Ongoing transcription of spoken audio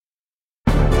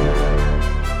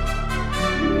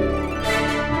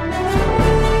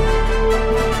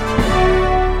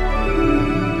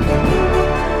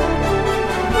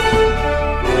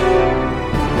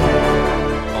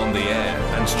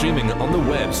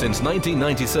since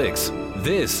 1996.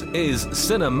 This is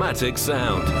Cinematic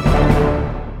Sound.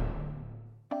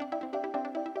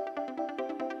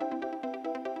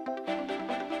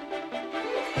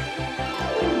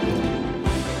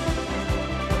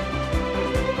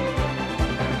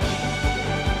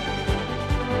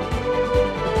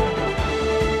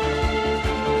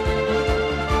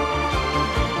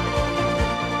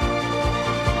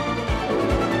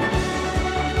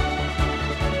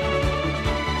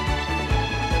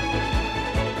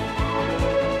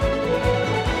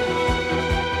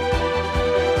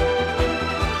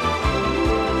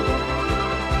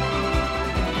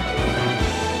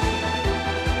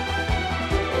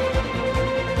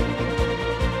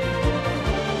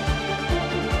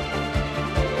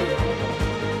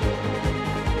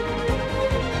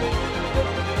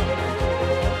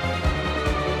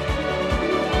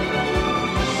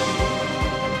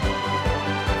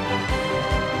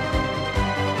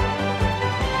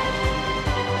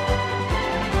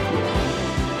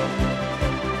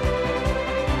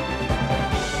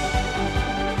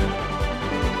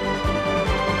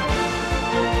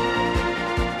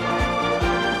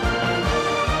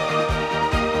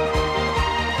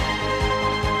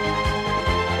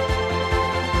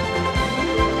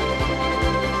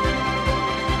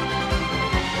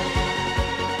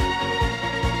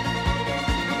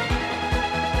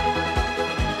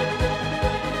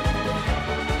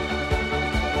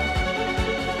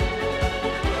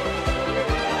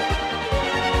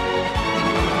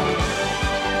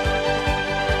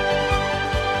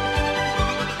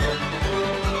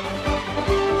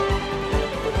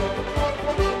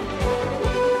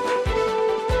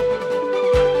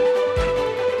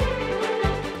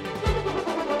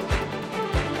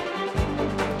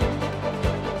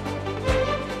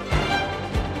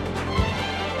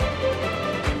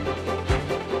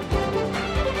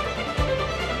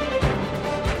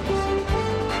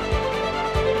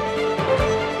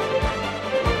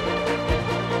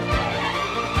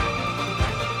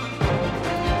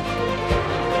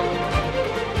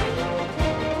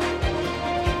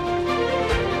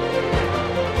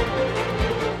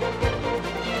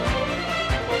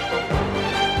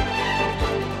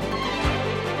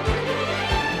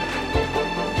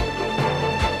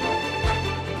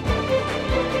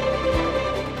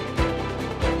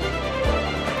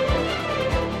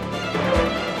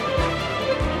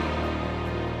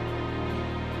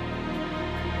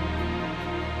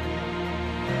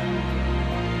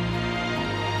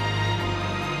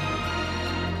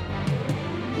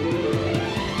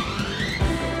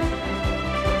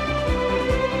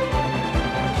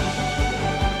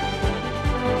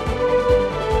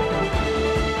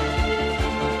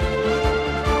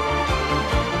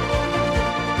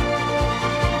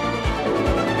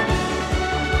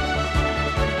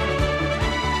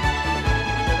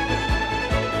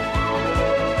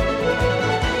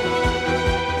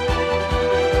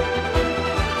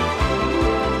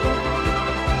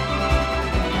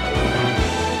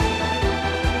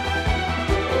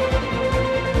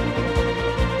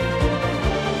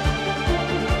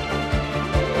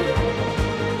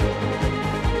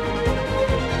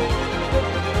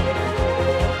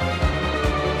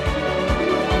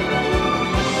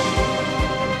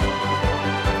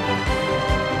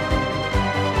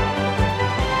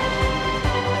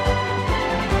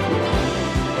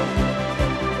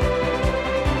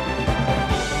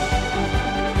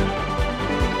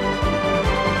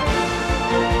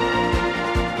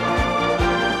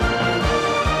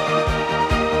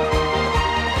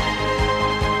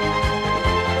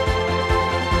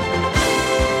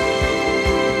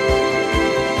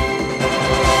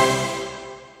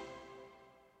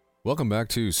 Welcome back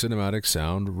to Cinematic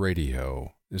Sound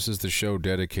Radio. This is the show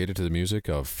dedicated to the music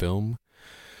of film,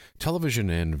 television,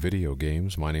 and video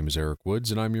games. My name is Eric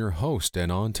Woods, and I'm your host.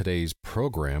 And on today's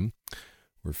program,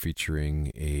 we're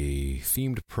featuring a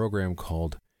themed program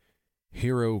called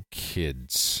Hero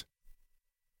Kids.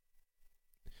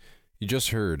 You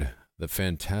just heard the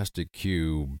fantastic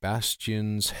cue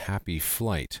Bastion's Happy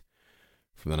Flight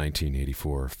from the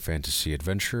 1984 fantasy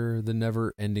adventure The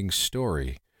Never-Ending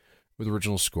Story, with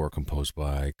original score composed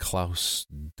by Klaus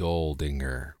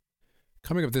Doldinger.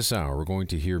 Coming up this hour, we're going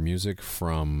to hear music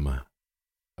from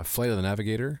A Flight of the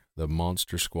Navigator, The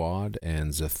Monster Squad,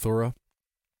 and Zathura.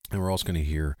 And we're also going to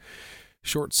hear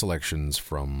short selections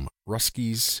from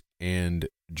Ruskies and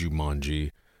Jumanji.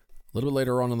 A little bit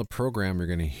later on in the program, you're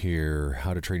going to hear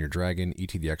How to Train Your Dragon,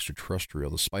 E.T. the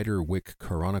Extraterrestrial, The Spiderwick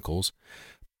Chronicles,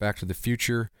 Back to the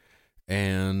Future,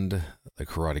 and The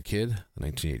Karate Kid, the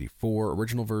 1984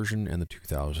 original version and the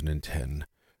 2010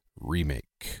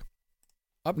 remake.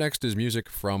 Up next is music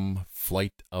from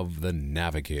Flight of the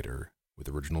Navigator, with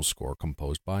original score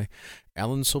composed by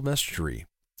Alan Silvestri.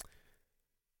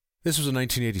 This was a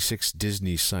 1986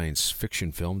 Disney science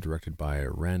fiction film directed by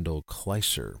Randall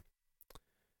Kleiser.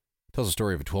 It tells the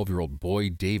story of a 12-year-old boy,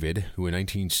 David, who in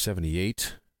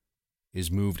 1978 is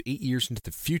moved 8 years into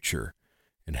the future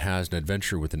and has an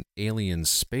adventure with an alien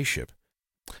spaceship.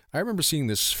 I remember seeing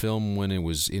this film when it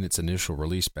was in its initial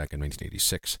release back in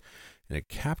 1986, and it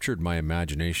captured my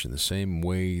imagination the same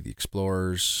way The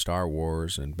Explorers, Star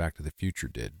Wars, and Back to the Future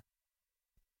did.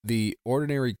 The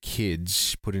ordinary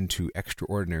kids put into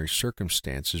extraordinary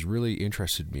circumstances really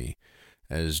interested me,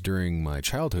 as during my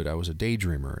childhood I was a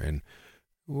daydreamer and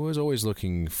was always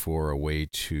looking for a way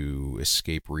to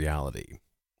escape reality.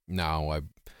 Now, I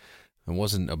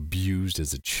wasn't abused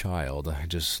as a child. I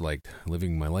just liked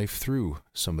living my life through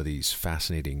some of these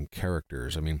fascinating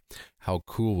characters. I mean, how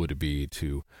cool would it be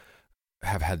to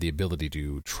have had the ability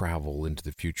to travel into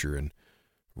the future and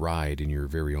ride in your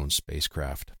very own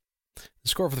spacecraft? The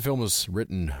score for the film was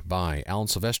written by Alan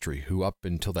Silvestri, who up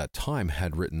until that time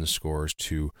had written the scores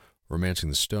to Romancing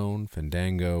the Stone,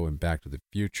 Fandango, and Back to the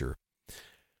Future.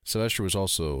 Silvestri was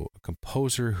also a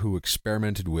composer who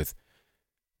experimented with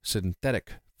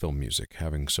synthetic film music,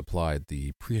 having supplied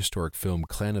the prehistoric film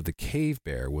Clan of the Cave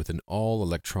Bear with an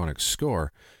all-electronic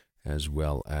score, as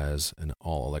well as an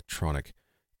all-electronic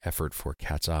effort for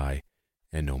Cat's Eye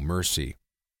and No Mercy.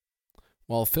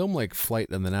 While a film like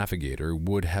Flight of the Navigator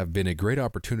would have been a great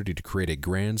opportunity to create a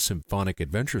grand symphonic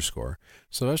adventure score,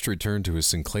 Silvestri turned to his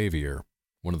synclavier,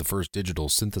 one of the first digital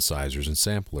synthesizers and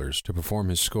samplers, to perform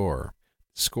his score.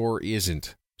 The score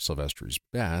isn't Silvestri's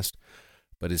best,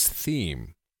 but his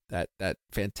theme, that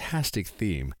fantastic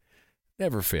theme,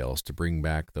 never fails to bring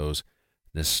back those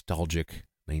nostalgic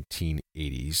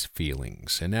 1980s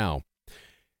feelings. And now,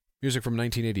 music from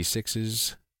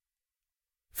 1986's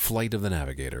Flight of the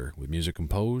Navigator, with music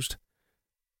composed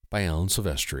by Alan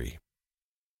Silvestri.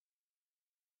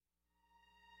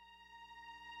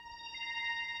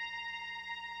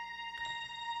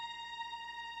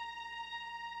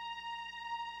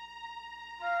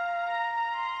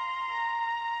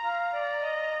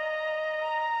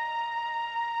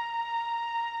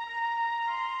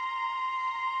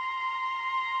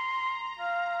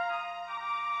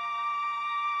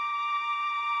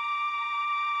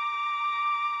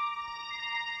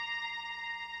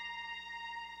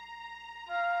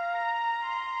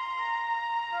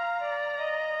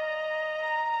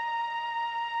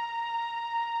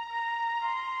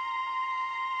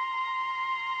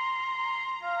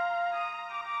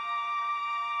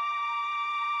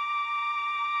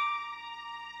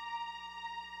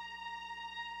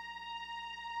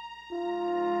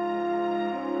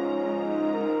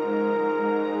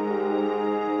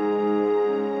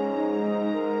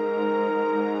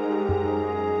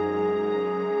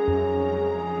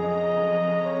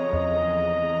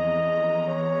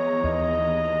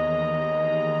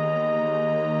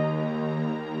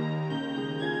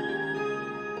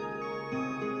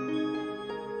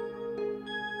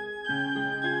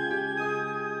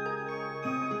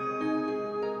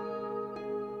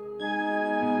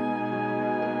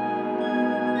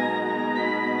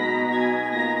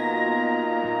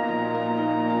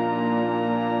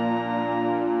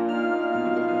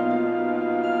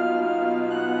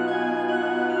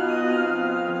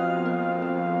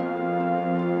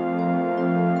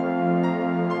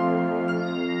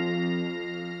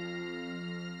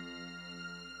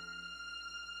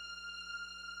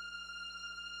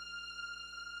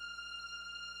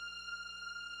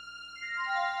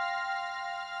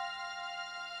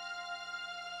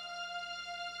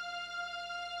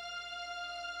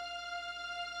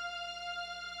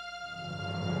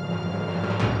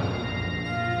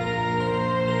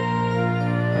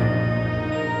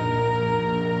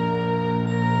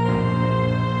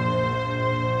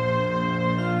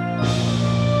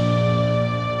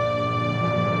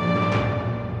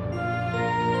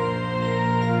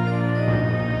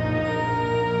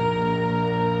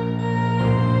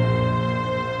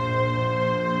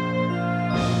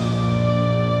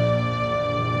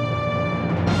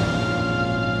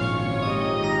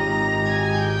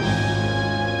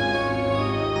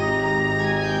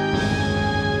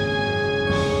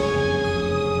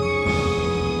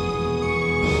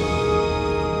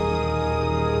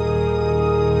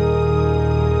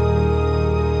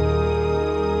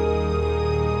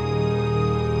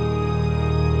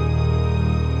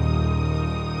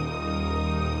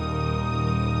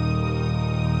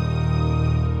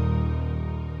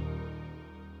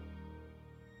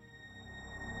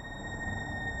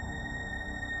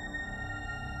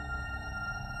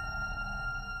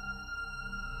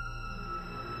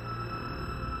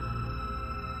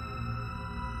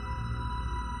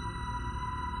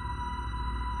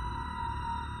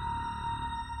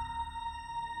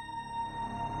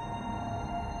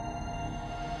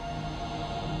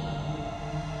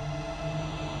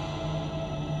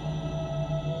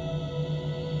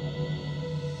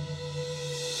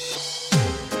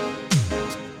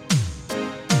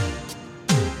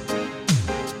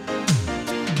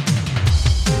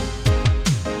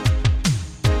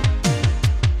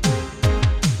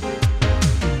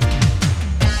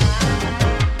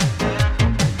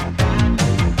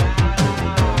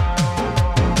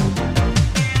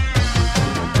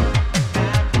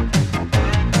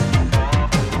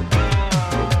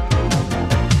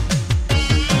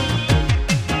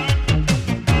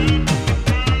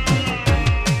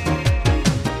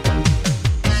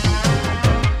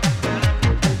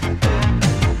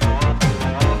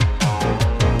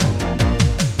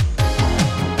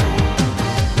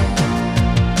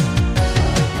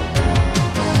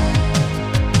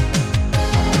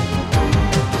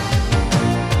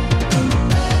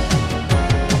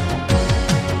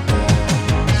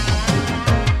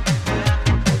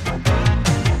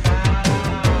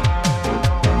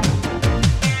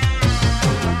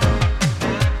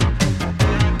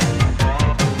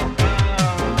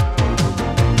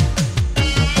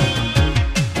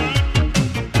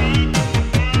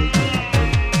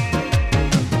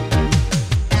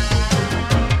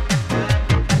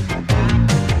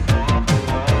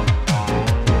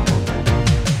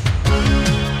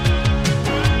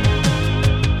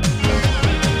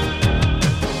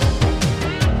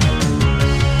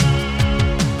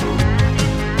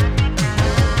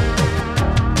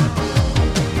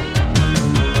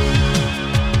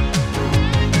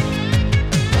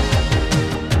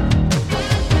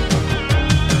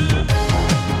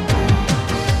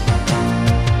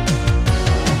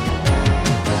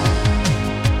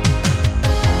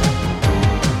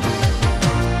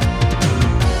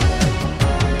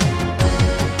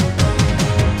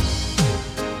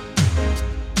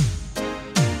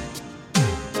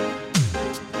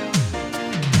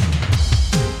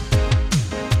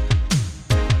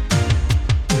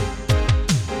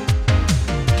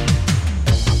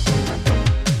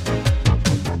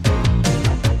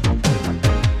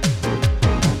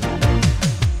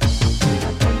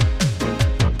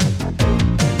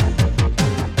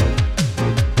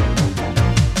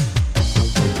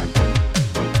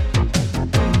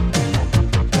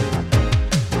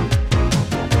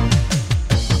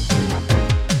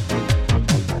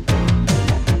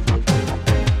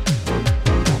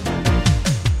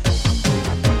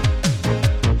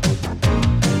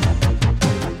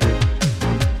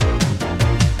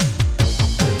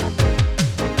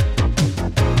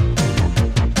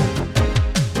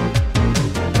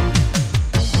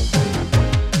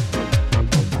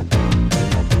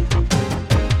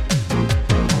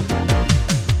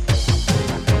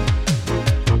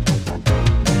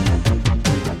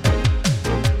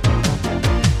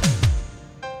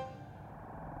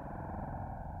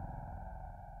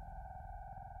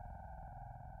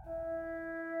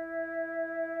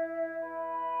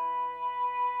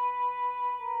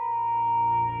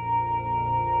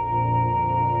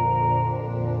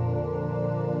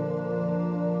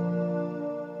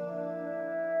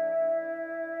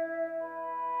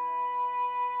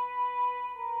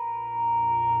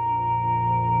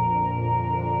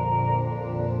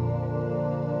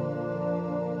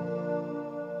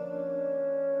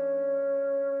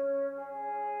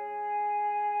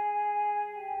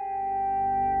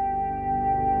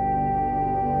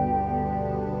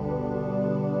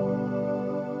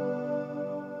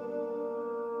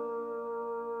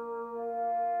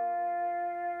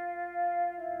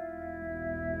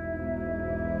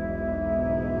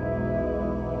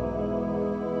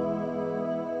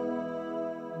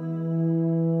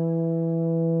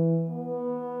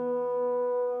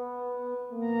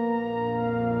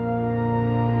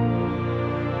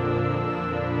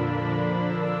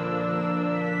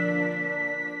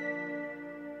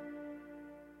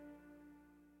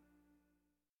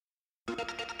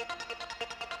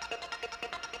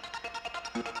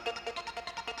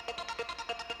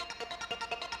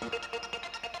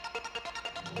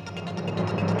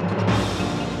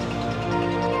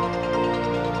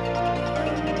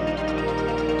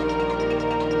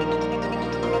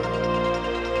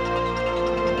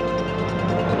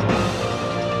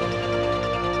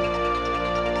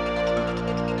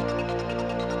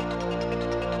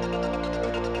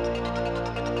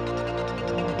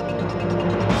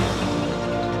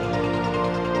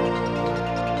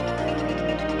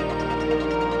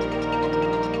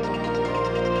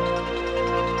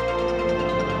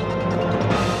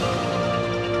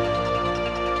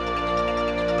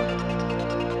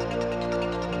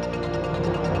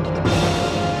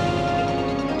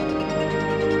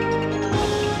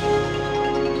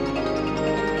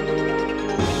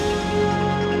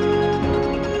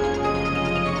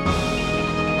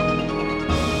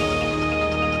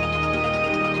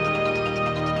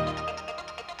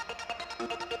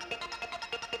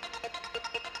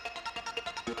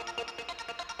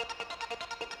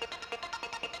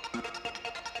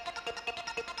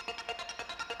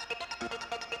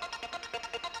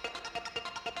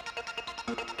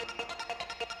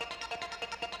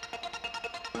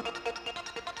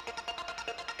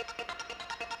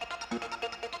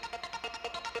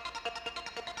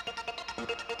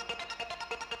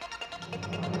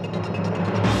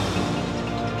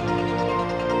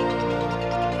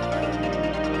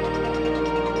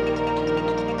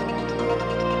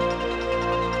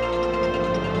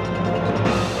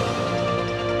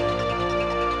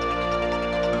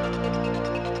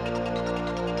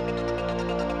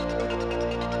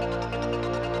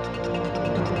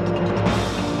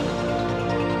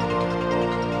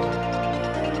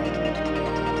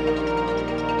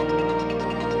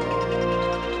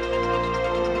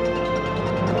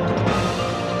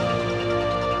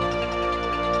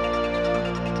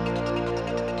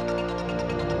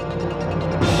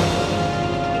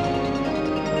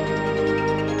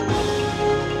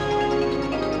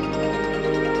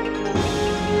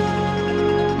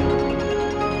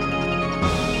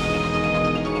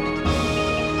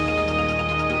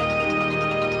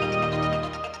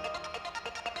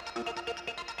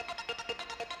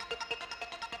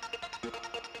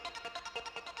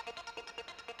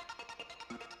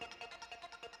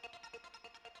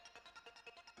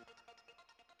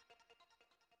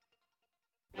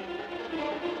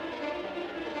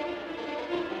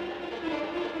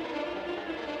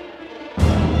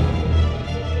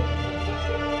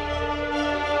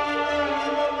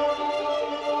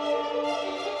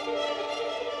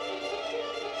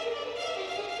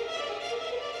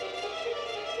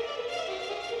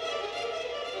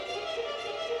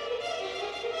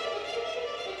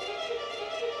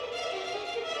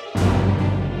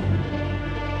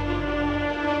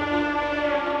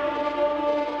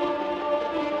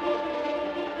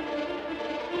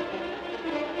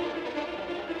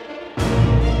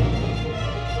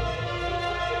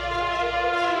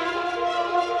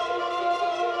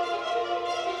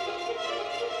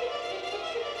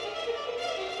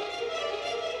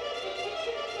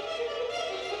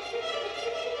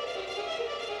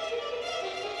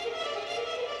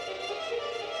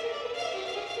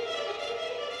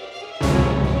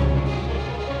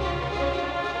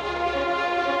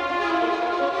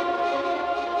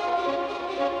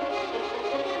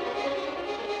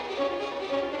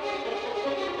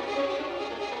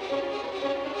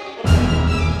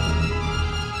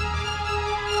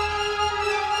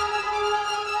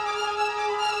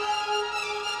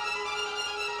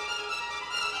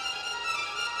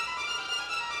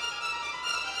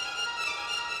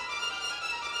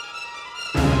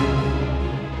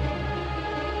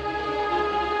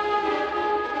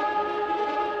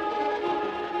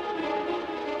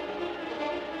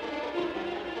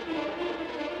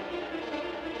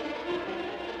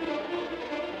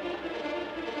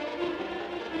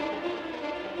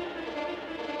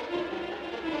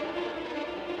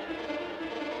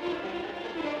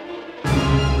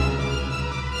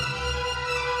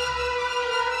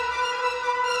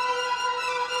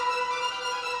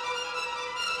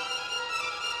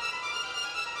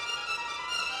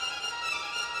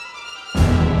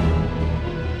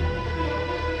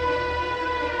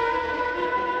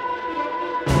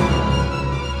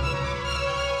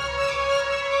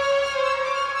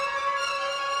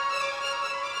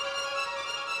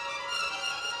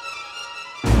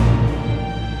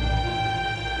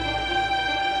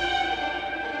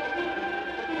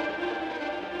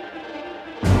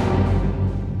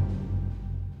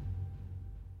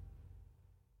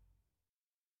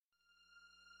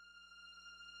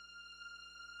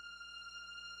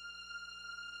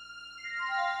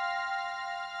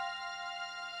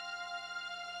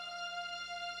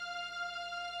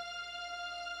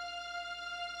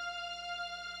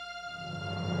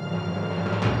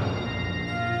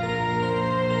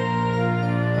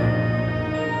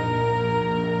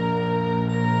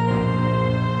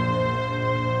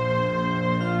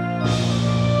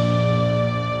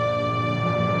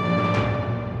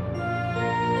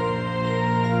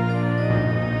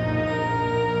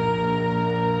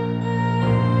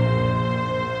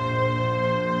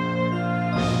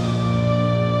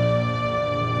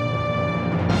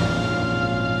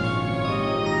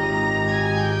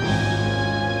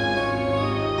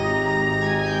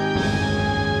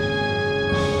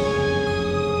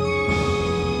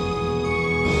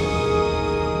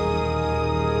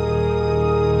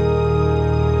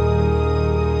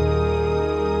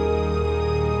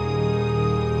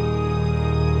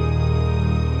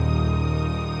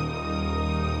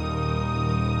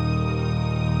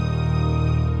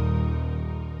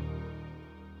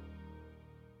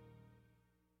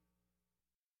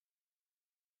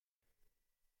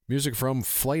 Music from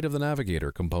Flight of the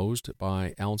Navigator, composed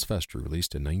by Alan Silvestri,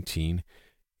 released in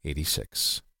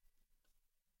 1986.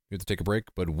 We have to take a break,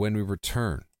 but when we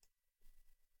return,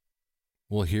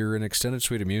 we'll hear an extended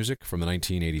suite of music from the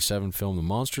 1987 film The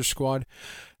Monster Squad.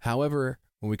 However,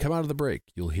 when we come out of the break,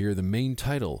 you'll hear the main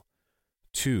title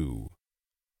to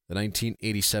the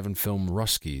 1987 film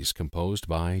Ruskies, composed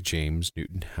by James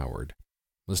Newton Howard.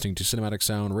 Listening to Cinematic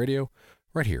Sound Radio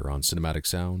right here on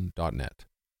cinematicsound.net.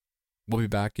 We'll be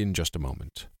back in just a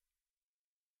moment.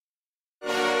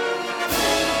 From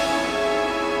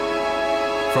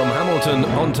Hamilton,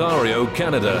 Ontario,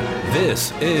 Canada,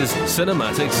 this is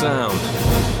Cinematic Sound.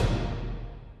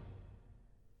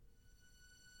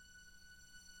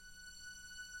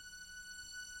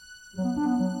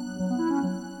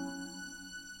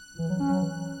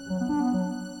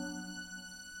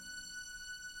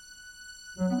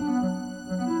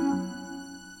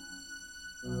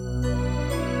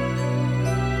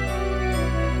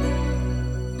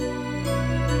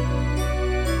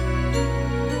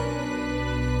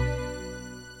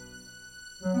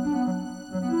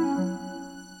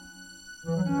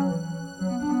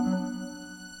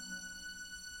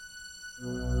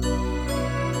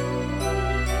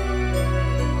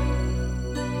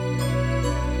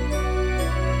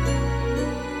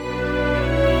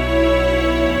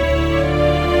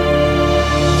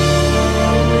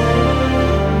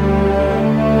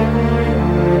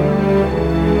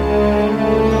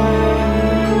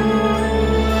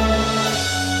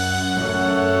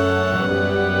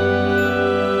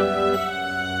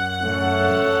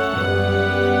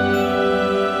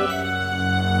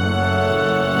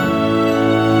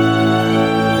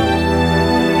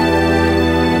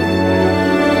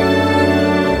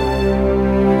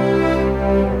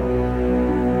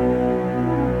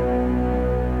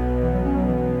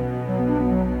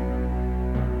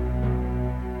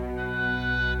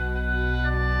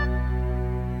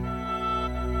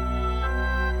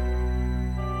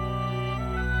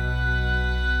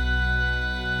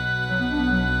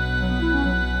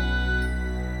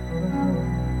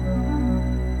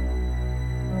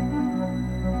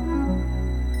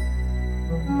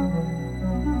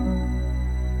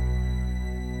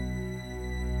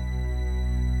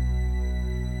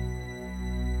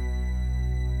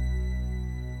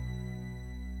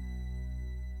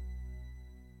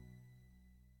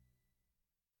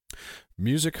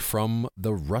 Music from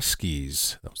The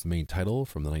Ruskies. That was the main title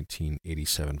from the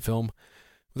 1987 film,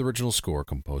 with original score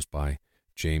composed by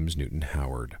James Newton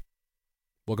Howard.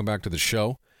 Welcome back to the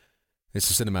show. It's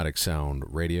the Cinematic Sound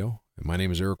Radio, and my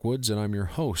name is Eric Woods, and I'm your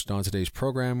host. On today's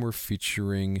program, we're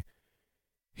featuring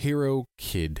Hero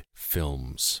Kid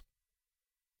films.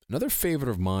 Another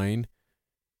favorite of mine,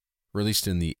 released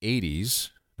in the 80s,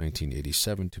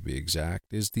 1987 to be exact,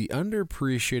 is the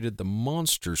underappreciated The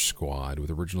Monster Squad,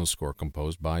 with original score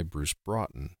composed by Bruce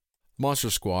Broughton. Monster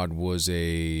Squad was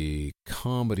a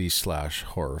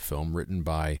comedy/horror film written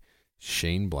by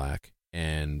Shane Black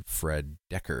and Fred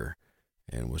Dekker,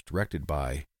 and was directed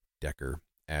by Dekker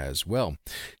as well.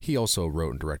 He also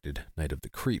wrote and directed Night of the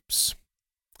Creeps.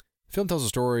 The film tells a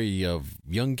story of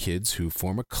young kids who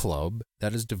form a club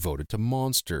that is devoted to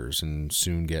monsters and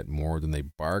soon get more than they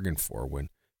bargained for when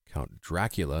Count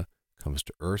Dracula comes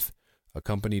to Earth,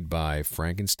 accompanied by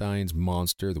Frankenstein's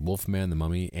monster, the Wolfman, the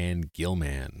Mummy, and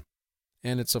Gillman.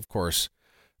 And it's, of course,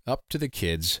 up to the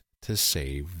kids to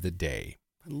save the day.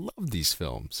 I love these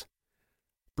films.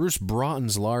 Bruce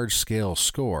Broughton's large-scale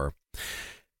score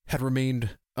had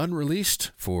remained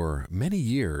unreleased for many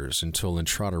years until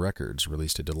Entrada Records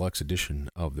released a deluxe edition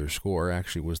of their score.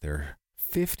 Actually, it was their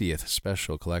 50th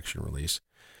special collection release.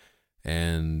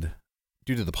 And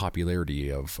due to the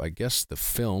popularity of, I guess, the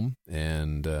film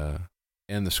and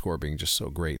the score being just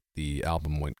so great, the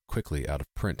album went quickly out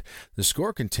of print. The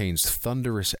score contains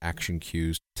thunderous action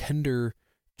cues, tender,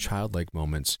 childlike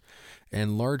moments,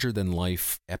 and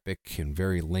larger-than-life, epic, and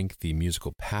very lengthy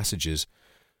musical passages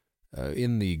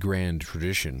in the grand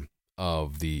tradition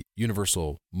of the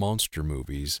Universal monster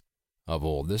movies of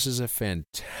old. This is a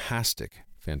fantastic,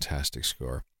 fantastic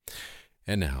score.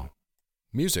 And now,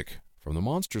 music from The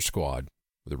Monster Squad,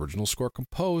 with original score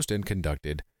composed and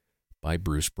conducted by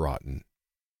Bruce Broughton.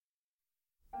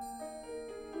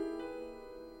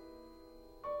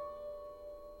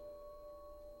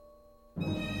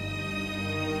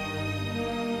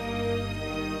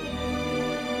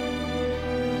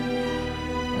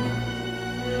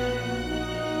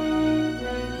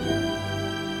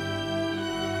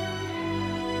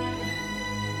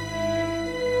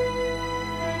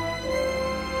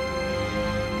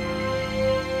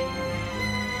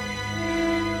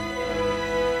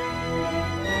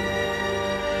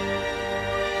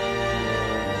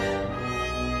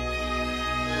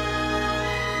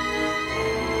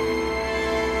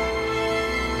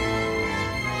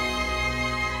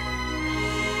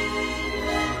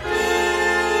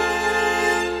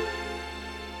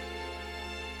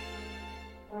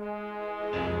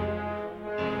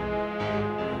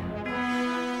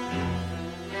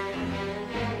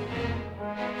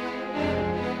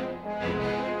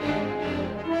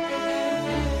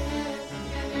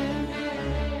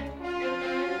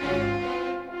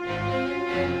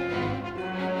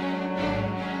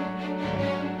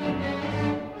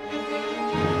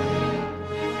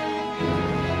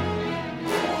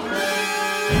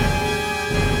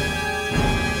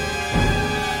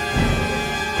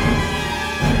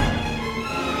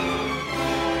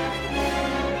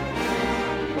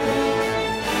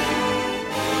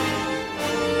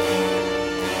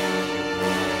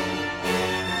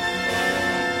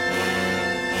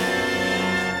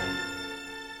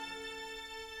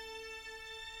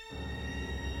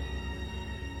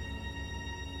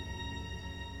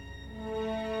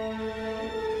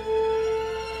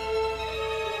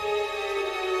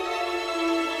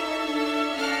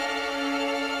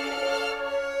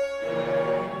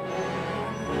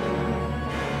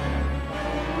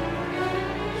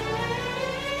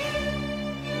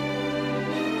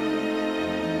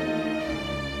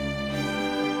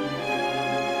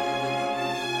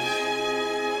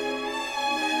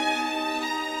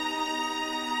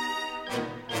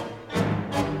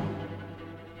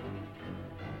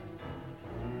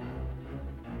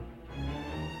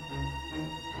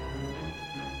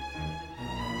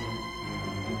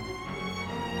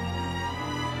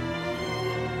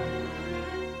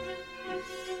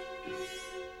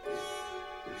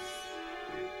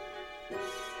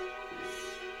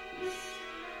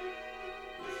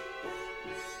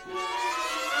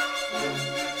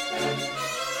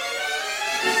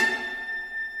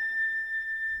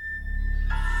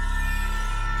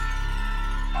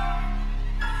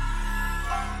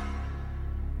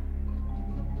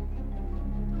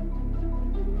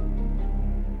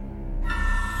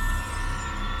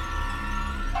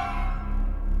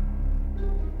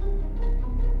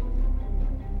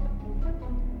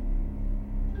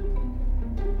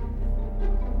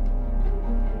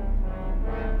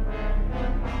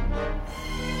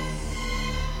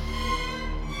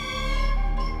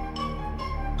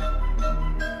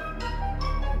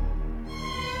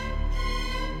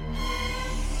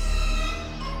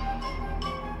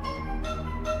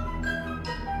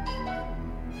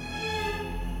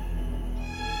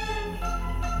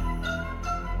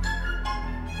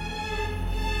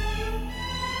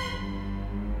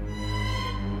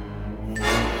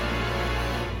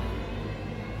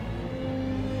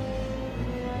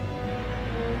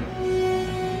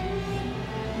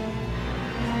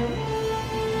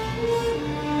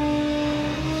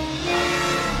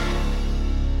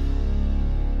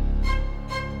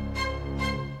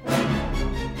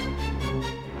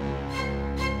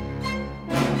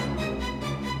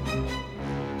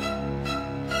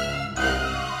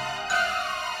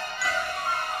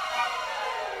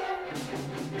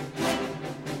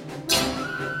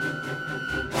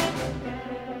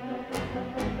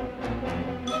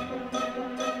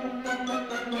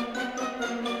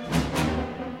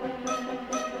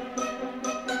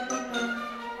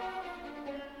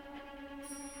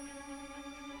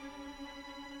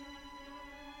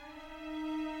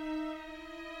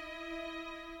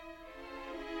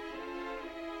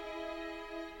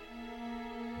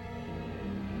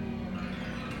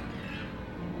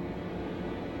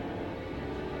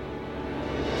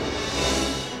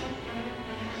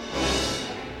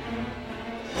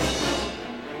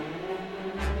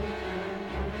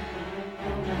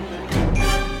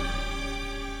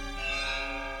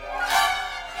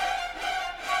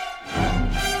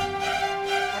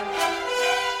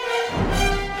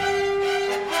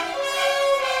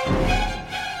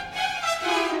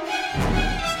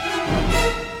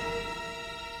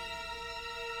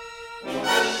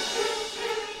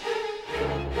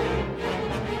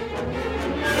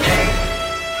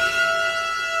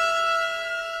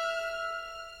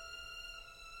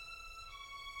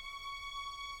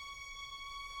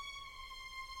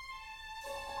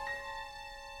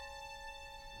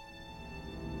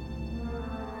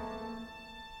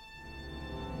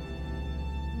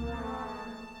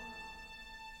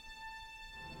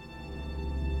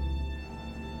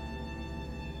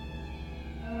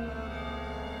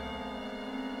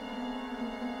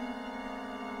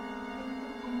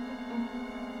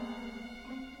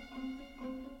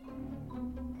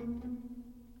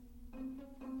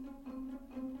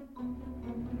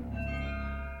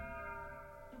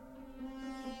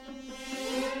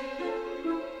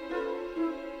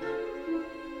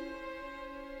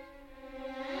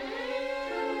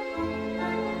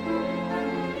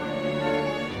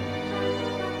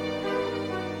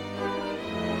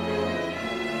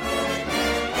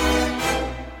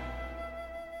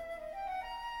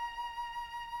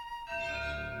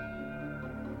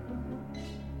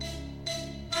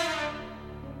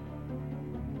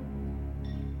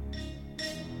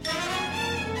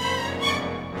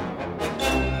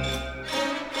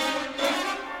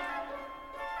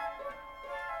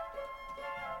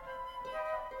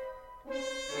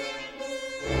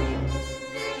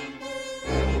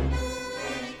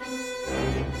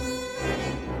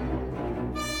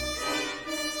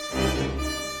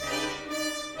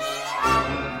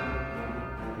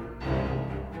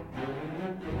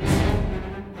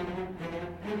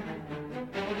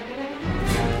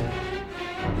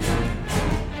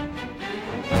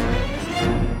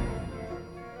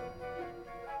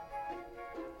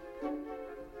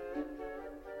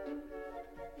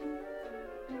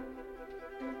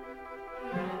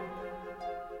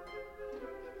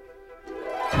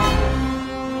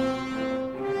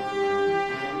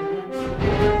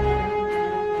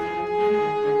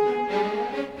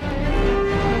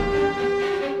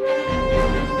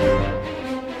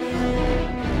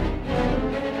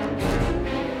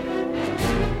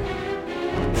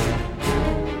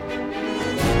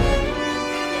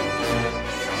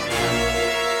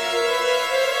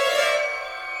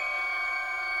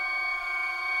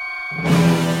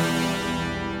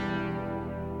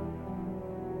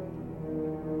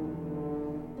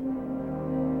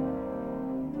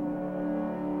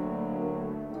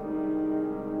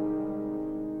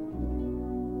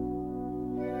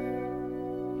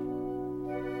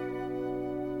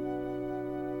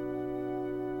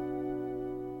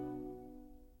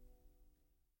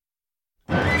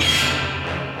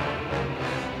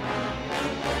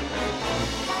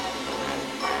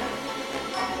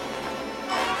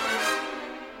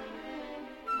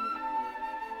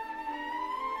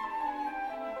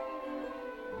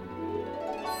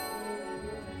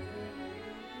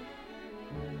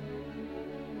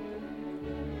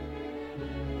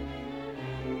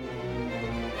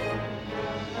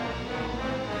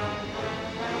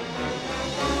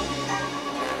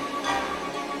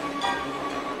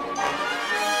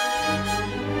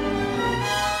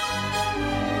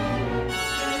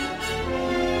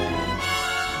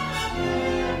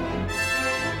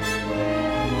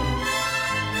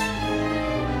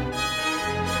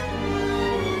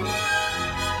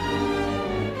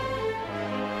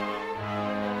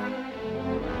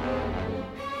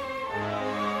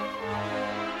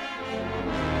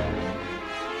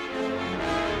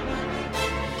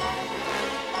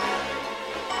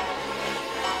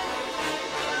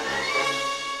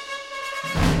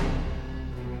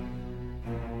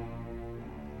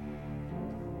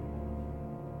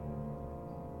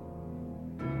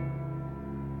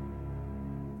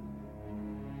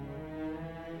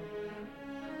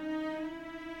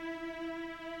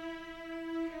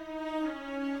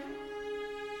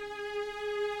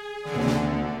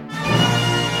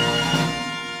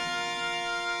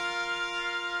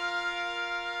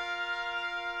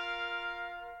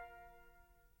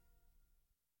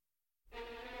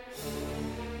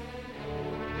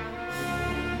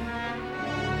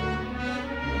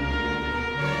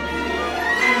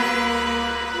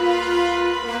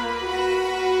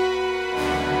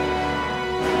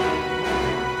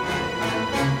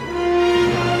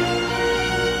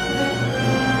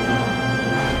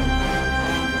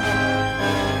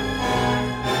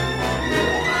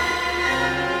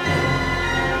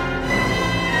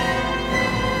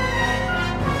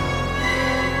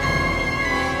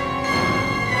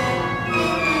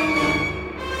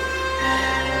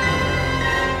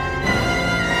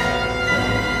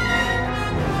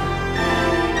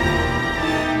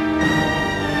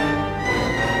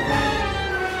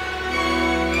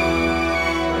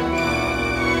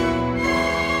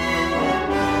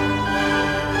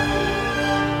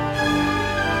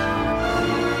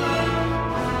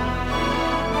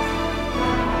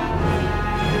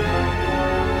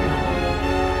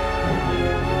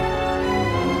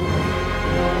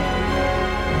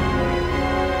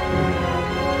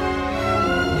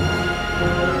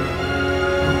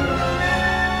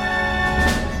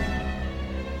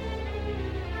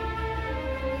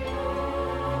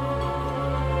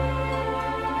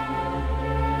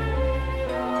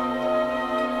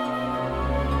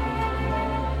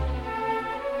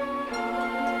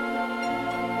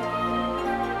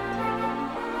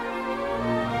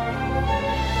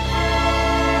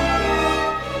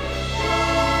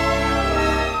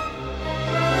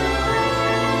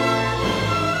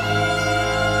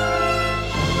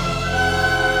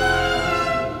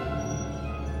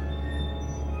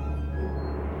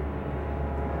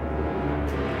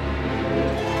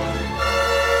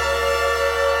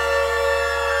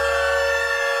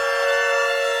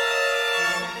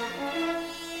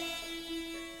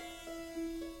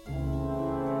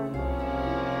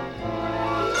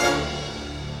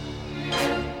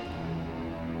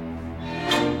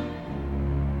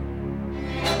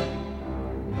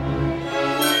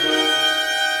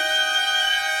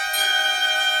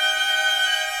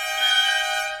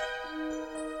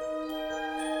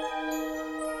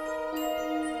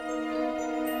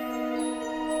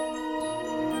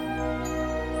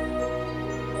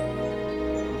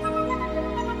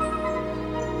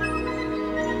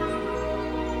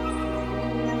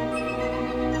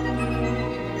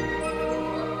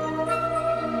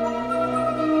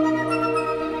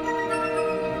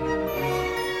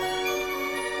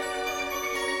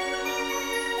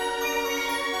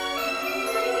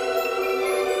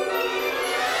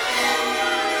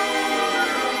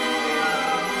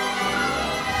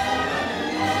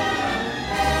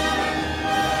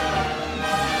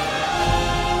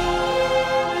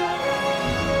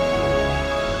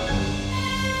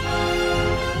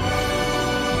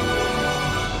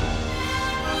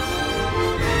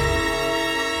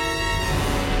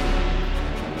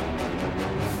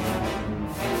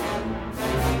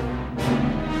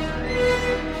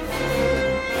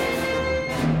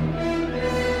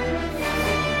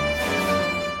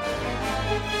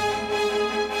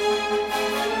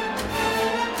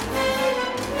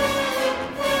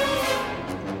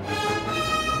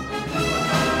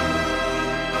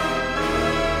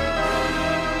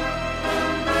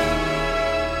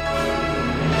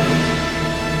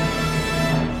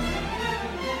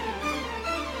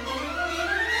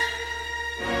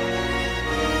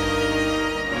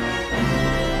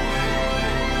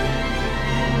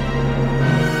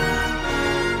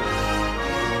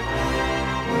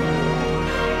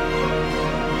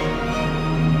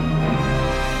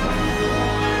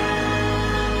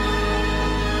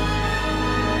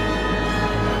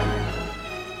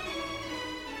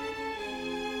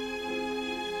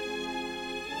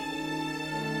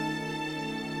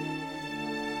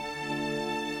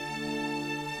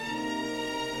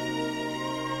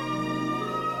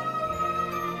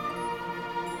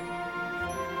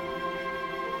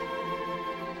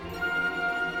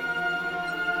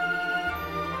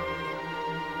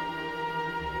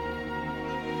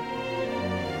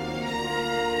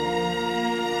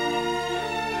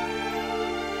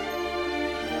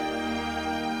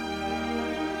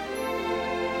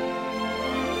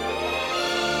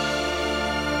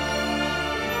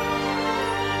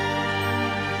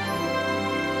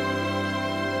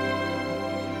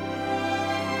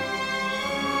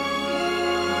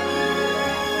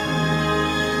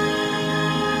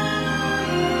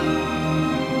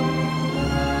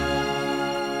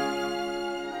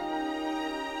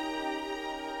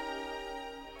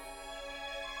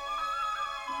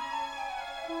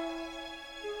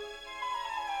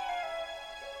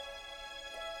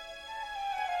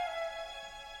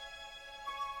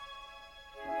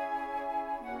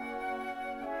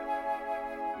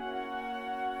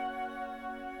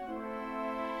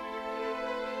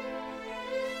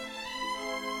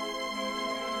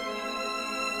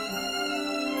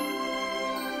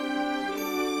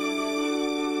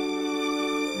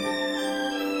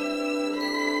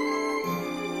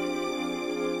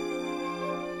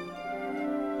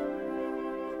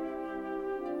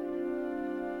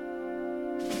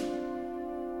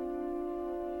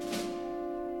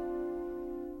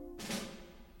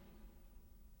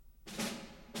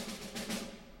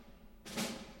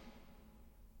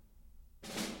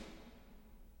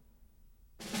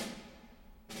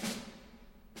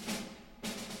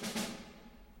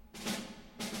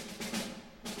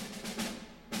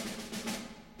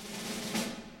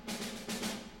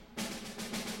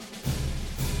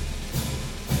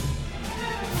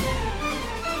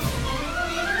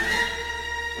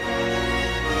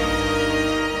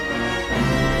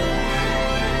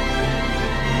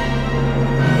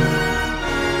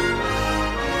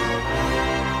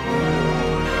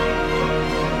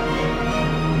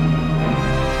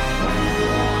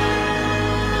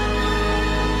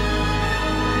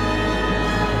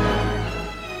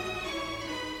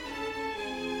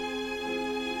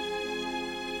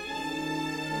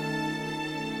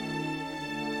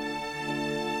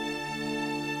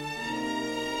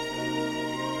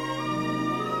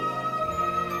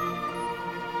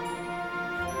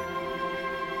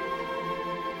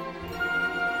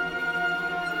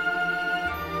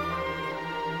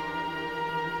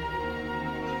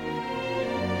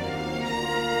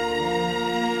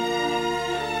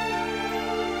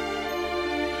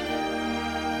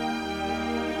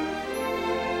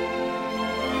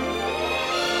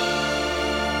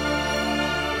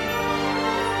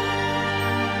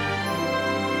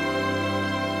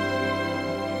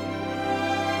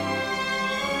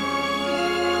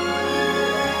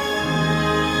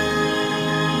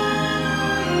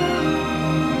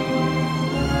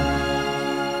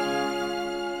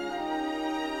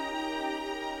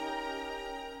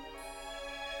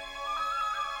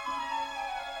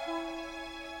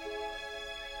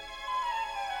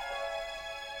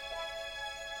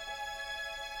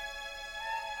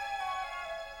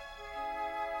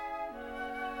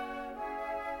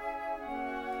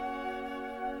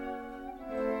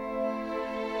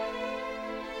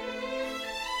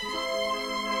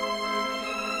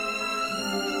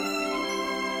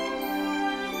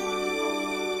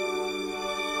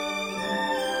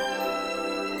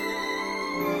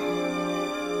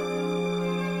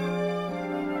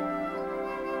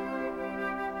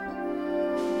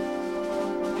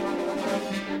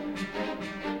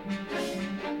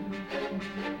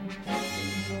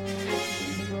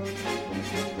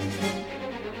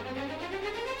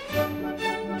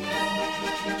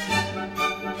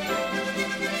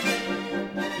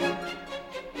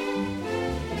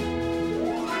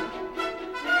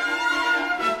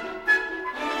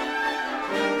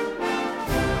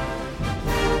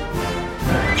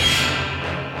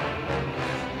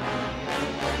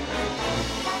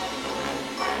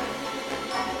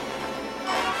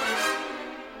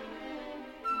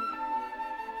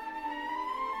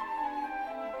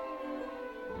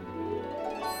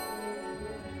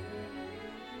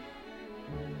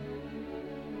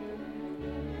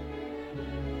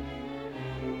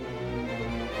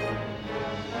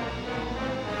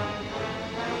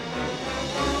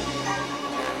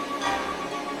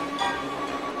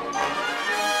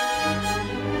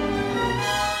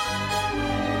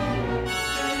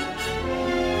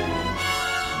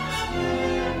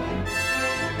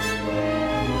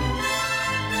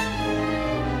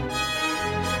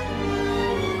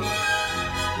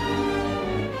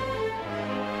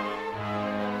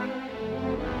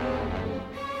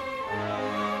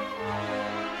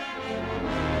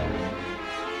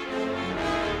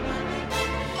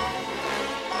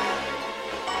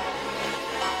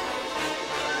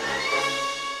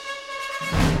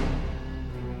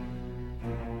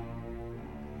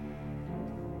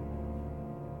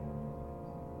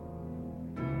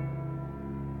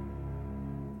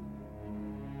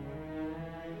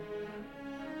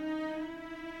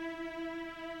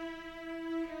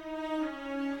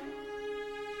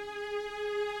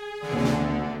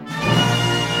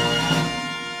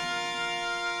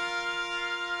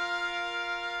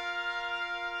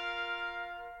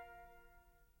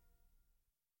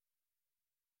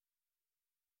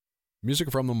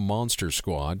 Music from the Monster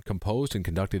Squad, composed and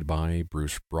conducted by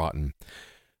Bruce Broughton.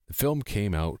 The film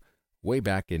came out way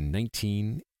back in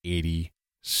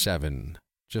 1987.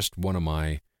 Just one of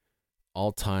my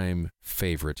all-time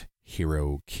favorite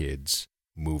Hero Kids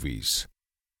movies.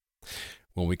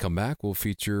 When we come back, we'll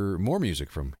feature more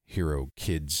music from Hero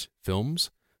Kids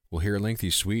films. We'll hear a lengthy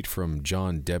suite from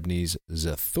John Debney's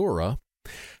Zathura.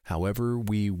 However,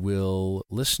 we will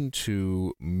listen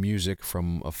to music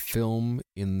from a film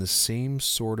in the same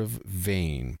sort of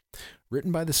vein,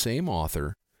 written by the same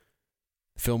author.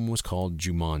 The film was called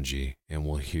Jumanji, and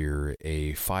we'll hear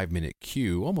a 5-minute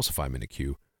cue, almost a 5-minute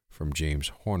cue, from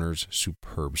James Horner's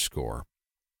superb score.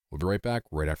 We'll be right back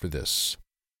right after this.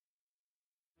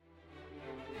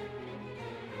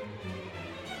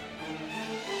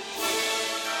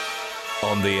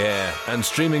 On the air and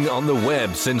streaming on the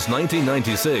web since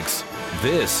 1996,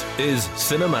 this is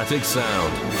Cinematic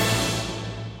Sound.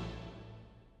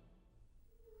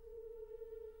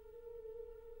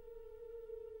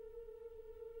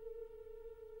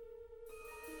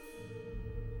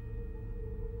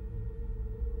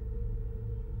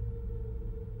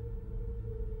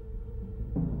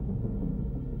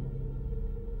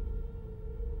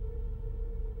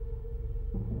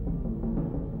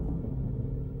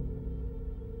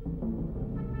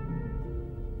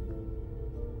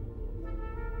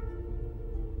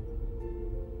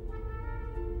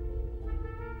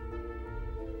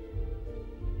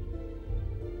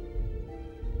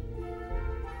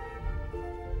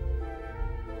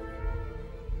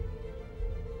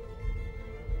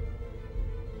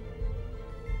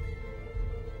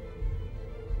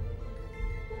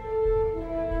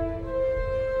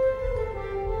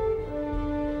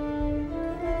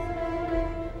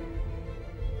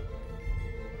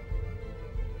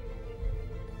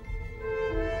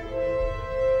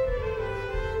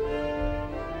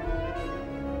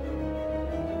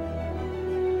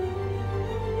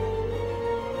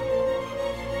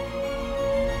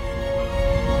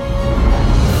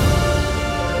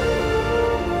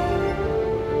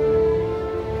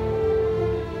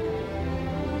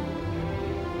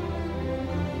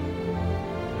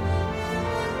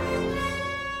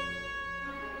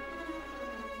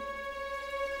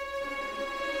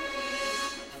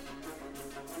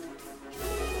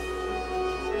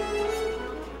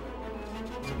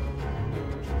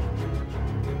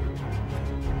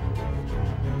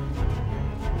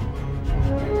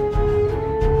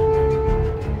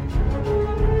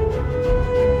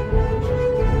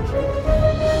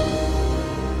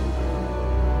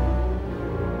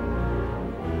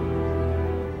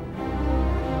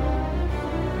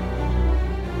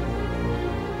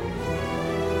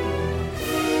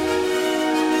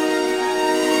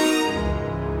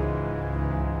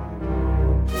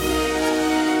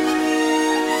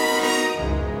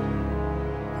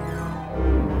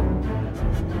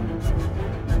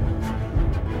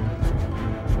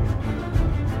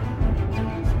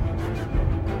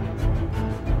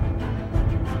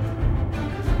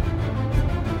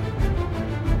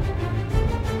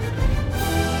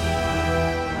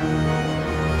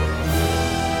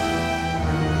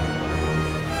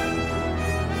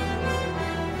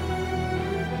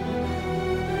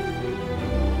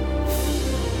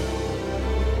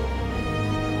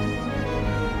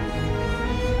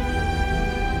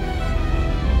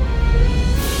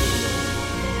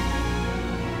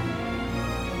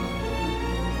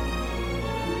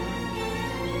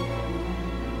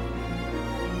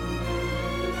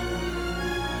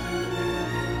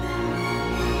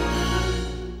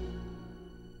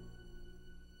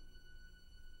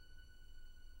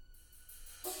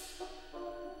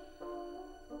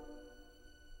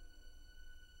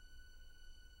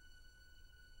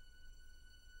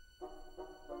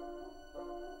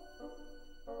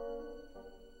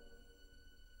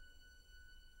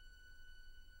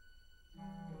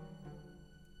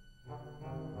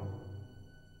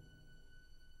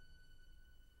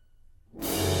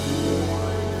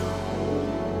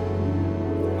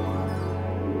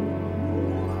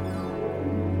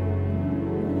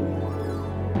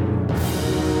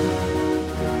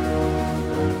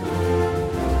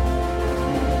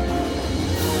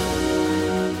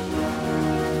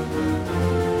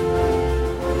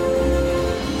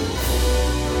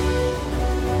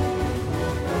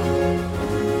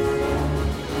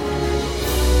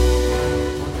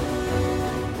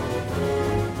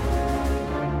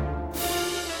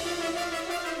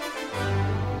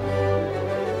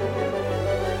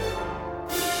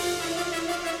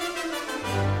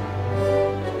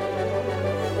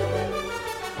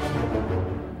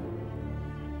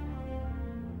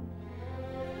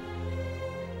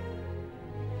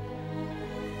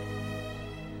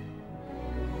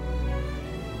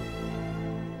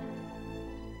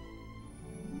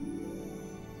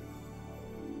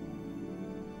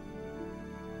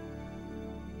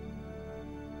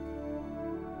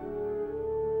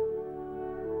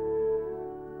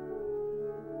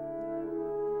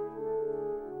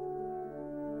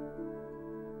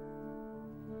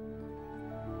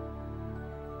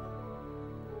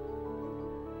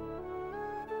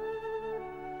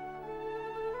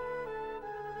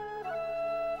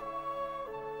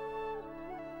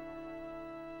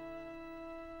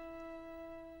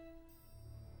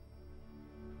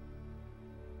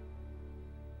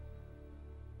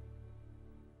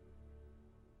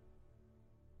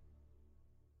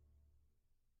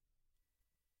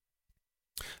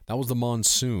 That was The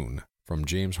Monsoon from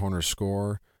James Horner's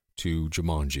score to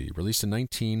Jumanji, released in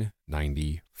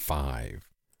 1995.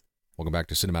 Welcome back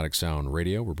to Cinematic Sound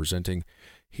Radio. We're presenting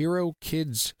Hero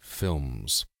Kids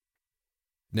Films.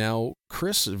 Now,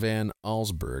 Chris Van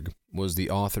Allsburg was the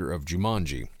author of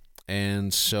Jumanji,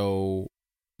 and so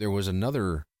there was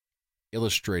another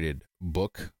illustrated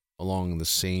book along the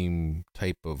same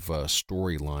type of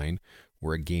storyline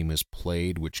where a game is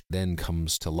played, which then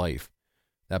comes to life.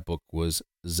 That book was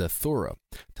Zathura.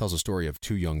 It tells a story of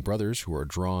two young brothers who are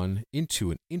drawn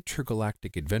into an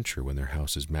intergalactic adventure when their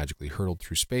house is magically hurtled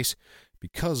through space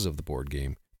because of the board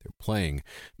game they're playing.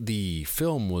 The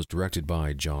film was directed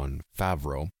by Jon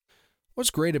Favreau. What's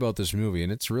great about this movie,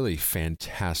 and it's really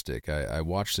fantastic, I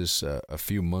watched this a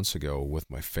few months ago with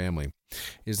my family,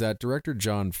 is that director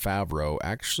Jon Favreau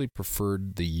actually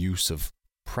preferred the use of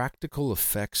practical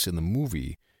effects in the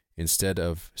movie instead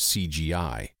of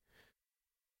CGI.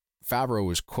 Favreau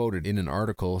was quoted in an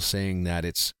article saying that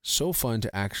it's so fun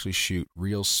to actually shoot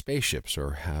real spaceships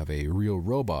or have a real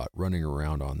robot running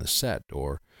around on the set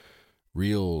or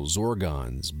real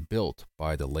Zorgons built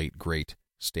by the late great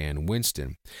Stan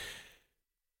Winston.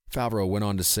 Favreau went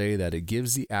on to say that it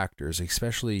gives the actors,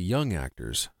 especially young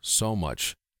actors, so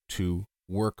much to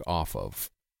work off of.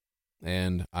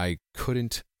 And I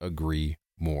couldn't agree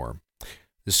more.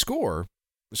 The score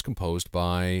was composed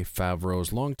by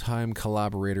Favreau's longtime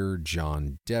collaborator,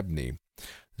 John Debney.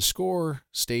 The score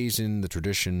stays in the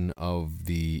tradition of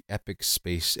the epic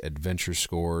space adventure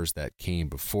scores that came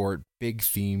before it. Big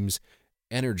themes,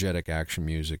 energetic action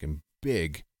music, and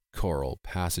big choral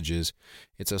passages.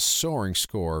 It's a soaring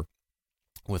score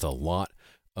with a lot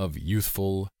of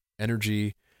youthful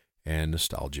energy and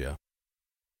nostalgia.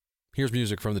 Here's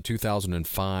music from the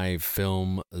 2005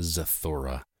 film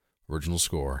Zathura. Original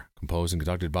score, composed and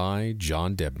conducted by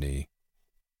John Debney.